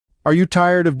Are you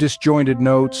tired of disjointed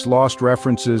notes, lost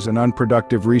references, and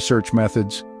unproductive research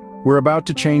methods? We're about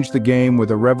to change the game with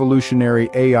a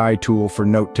revolutionary AI tool for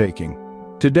note-taking.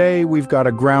 Today, we've got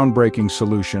a groundbreaking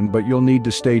solution, but you'll need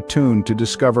to stay tuned to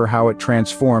discover how it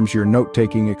transforms your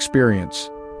note-taking experience.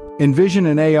 Envision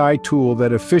an AI tool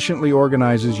that efficiently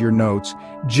organizes your notes,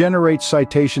 generates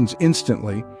citations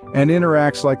instantly, and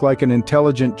interacts like an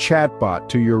intelligent chatbot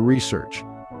to your research.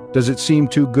 Does it seem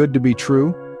too good to be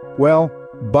true? Well,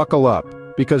 buckle up,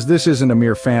 because this isn't a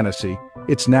mere fantasy,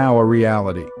 it's now a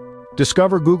reality.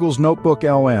 Discover Google's Notebook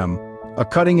LM, a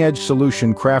cutting-edge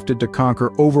solution crafted to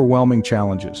conquer overwhelming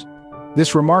challenges.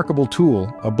 This remarkable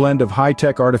tool, a blend of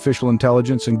high-tech artificial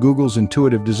intelligence and Google's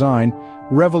intuitive design,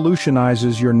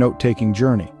 revolutionizes your note-taking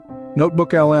journey.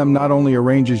 Notebook LM not only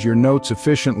arranges your notes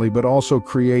efficiently but also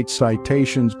creates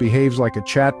citations, behaves like a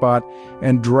chatbot,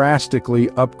 and drastically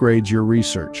upgrades your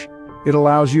research. It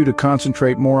allows you to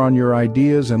concentrate more on your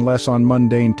ideas and less on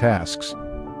mundane tasks.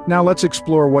 Now let's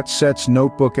explore what sets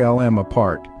Notebook LM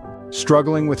apart.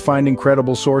 Struggling with finding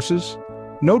credible sources?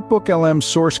 Notebook LM's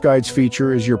Source Guides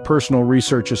feature is your personal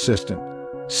research assistant.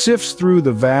 Sifts through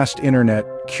the vast internet,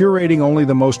 curating only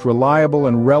the most reliable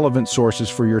and relevant sources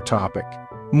for your topic.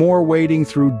 More wading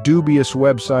through dubious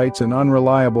websites and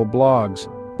unreliable blogs.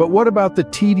 But what about the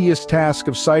tedious task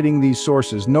of citing these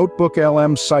sources? Notebook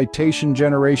LM's citation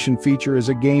generation feature is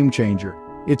a game changer.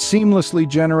 It seamlessly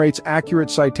generates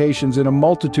accurate citations in a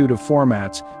multitude of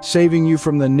formats, saving you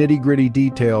from the nitty-gritty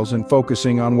details and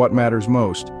focusing on what matters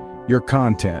most, your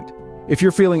content. If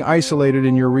you're feeling isolated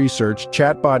in your research,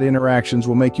 chatbot interactions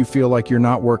will make you feel like you're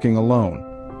not working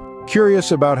alone.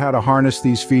 Curious about how to harness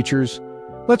these features?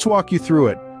 Let's walk you through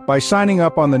it by signing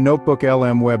up on the Notebook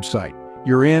LM website.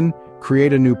 You're in,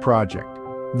 create a new project.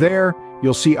 There,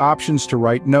 you'll see options to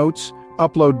write notes,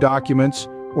 upload documents,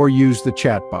 or use the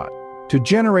chatbot. To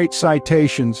generate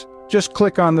citations, just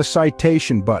click on the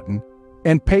citation button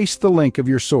and paste the link of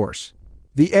your source.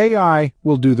 The AI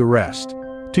will do the rest.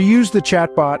 To use the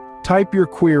chatbot, type your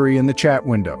query in the chat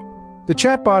window. The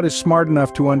chatbot is smart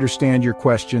enough to understand your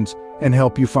questions and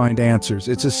help you find answers.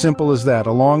 It's as simple as that.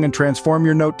 Along and transform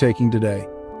your note-taking today.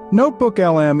 Notebook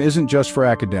LM isn't just for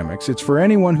academics, it's for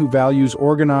anyone who values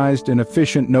organized and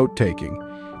efficient note-taking.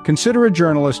 Consider a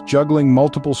journalist juggling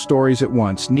multiple stories at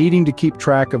once, needing to keep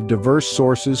track of diverse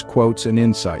sources, quotes, and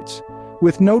insights.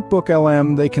 With Notebook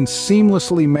LM, they can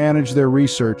seamlessly manage their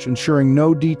research, ensuring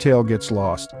no detail gets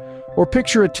lost. Or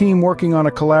picture a team working on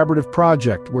a collaborative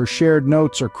project where shared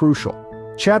notes are crucial.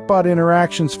 Chatbot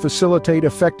interactions facilitate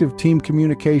effective team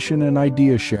communication and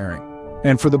idea sharing.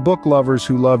 And for the book lovers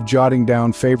who love jotting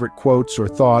down favorite quotes or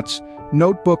thoughts,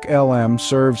 Notebook LM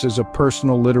serves as a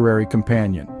personal literary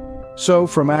companion. So,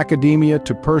 from academia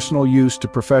to personal use to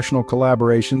professional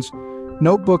collaborations,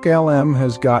 Notebook LM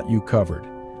has got you covered.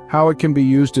 How it can be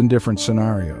used in different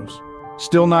scenarios.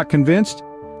 Still not convinced?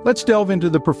 Let's delve into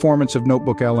the performance of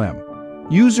Notebook LM.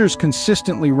 Users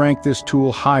consistently rank this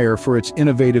tool higher for its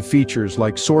innovative features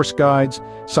like source guides,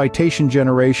 citation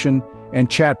generation, and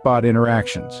chatbot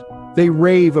interactions. They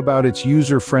rave about its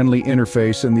user-friendly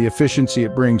interface and the efficiency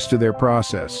it brings to their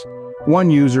process. One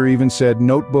user even said,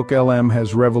 "Notebook LM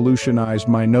has revolutionized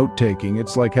my note-taking.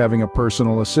 It's like having a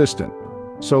personal assistant."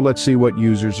 So let's see what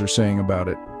users are saying about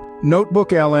it.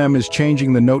 Notebook LM is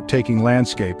changing the note-taking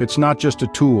landscape. It's not just a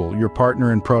tool, your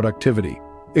partner in productivity.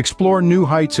 Explore new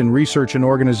heights in research and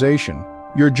organization.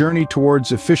 Your journey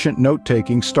towards efficient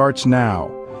note-taking starts now.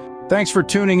 Thanks for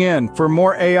tuning in. For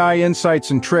more AI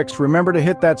insights and tricks, remember to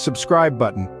hit that subscribe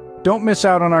button. Don't miss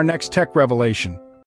out on our next tech revelation.